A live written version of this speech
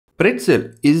Pretzel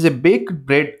is a baked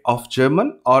bread of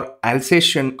German or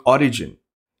Alsatian origin.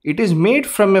 It is made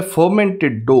from a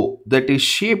fermented dough that is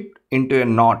shaped into a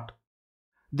knot.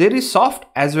 There is soft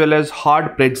as well as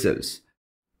hard pretzels.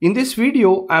 In this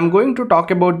video, I am going to talk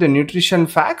about the nutrition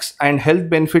facts and health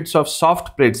benefits of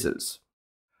soft pretzels.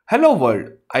 Hello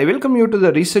world, I welcome you to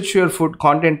the Research Your Food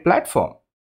content platform.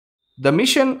 The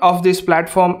mission of this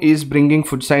platform is bringing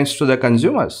food science to the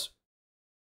consumers.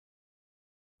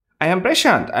 I am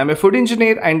Prashant. I am a food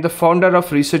engineer and the founder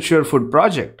of Research Your Food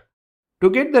project. To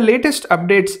get the latest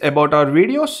updates about our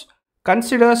videos,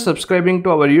 consider subscribing to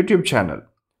our YouTube channel.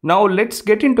 Now let's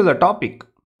get into the topic.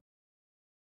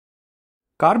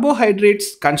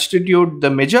 Carbohydrates constitute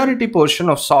the majority portion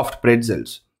of soft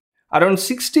pretzels. Around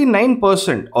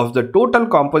 69% of the total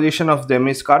composition of them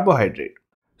is carbohydrate.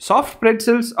 Soft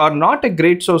pretzels are not a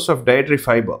great source of dietary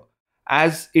fiber,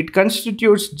 as it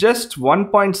constitutes just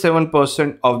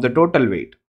 1.7% of the total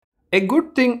weight. A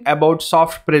good thing about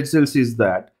soft pretzels is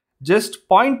that just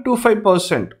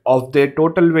 0.25% of their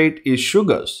total weight is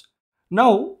sugars.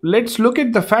 Now let's look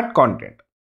at the fat content.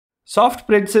 Soft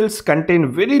pretzels contain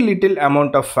very little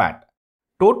amount of fat.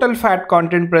 Total fat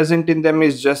content present in them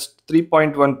is just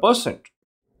 3.1%.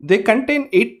 They contain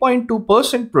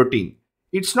 8.2% protein.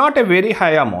 It's not a very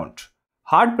high amount.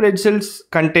 Hard pretzels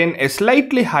contain a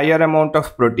slightly higher amount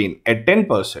of protein at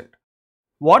 10%.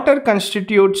 Water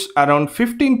constitutes around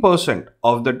 15%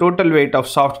 of the total weight of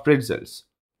soft pretzels,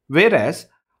 whereas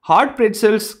hard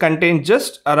pretzels contain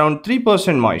just around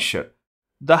 3% moisture.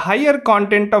 The higher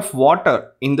content of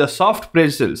water in the soft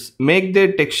pretzels make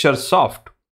their texture soft,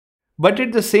 but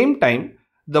at the same time,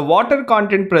 the water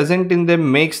content present in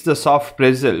them makes the soft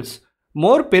pretzels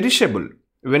more perishable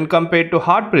when compared to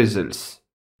hard pretzels.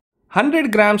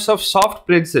 100 grams of soft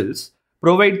pretzels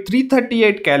provide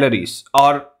 338 calories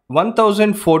or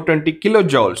 1420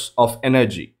 kilojoules of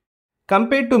energy.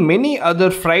 Compared to many other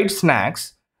fried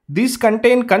snacks, these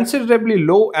contain considerably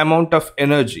low amount of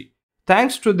energy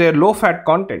thanks to their low fat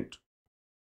content.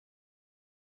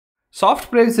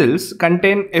 Soft pretzels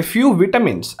contain a few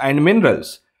vitamins and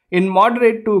minerals in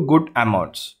moderate to good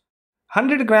amounts.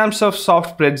 100 grams of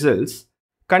soft pretzels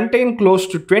contain close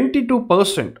to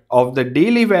 22% of the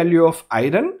daily value of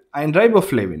iron and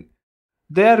riboflavin.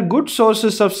 They are good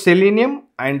sources of selenium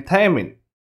and thiamin.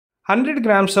 100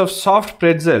 grams of soft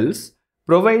pretzels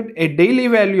provide a daily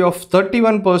value of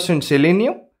 31%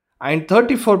 selenium and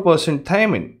 34%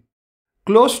 thiamin.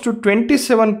 Close to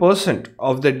 27%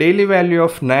 of the daily value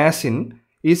of niacin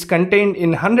is contained in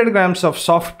 100 grams of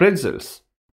soft pretzels.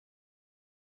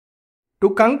 To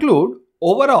conclude,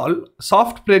 overall,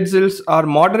 soft pretzels are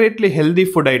moderately healthy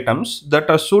food items that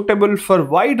are suitable for a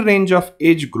wide range of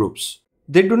age groups.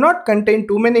 They do not contain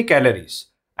too many calories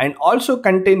and also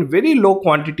contain very low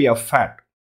quantity of fat.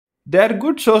 They are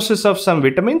good sources of some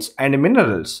vitamins and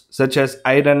minerals such as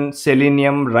iron,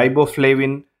 selenium,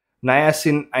 riboflavin,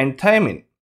 niacin and thiamin.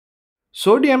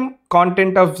 Sodium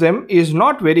content of them is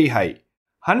not very high.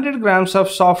 100 grams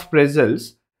of soft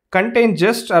pretzels contain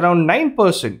just around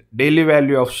 9% daily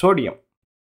value of sodium.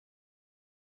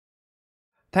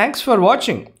 Thanks for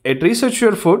watching. At Research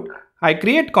Your Food, I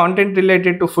create content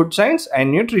related to food science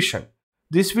and nutrition.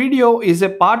 This video is a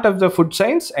part of the food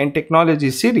science and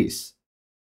technology series.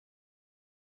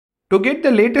 To get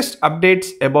the latest updates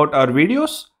about our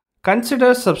videos,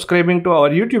 consider subscribing to our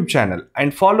YouTube channel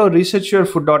and follow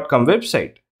researchyourfood.com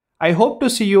website. I hope to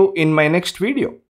see you in my next video.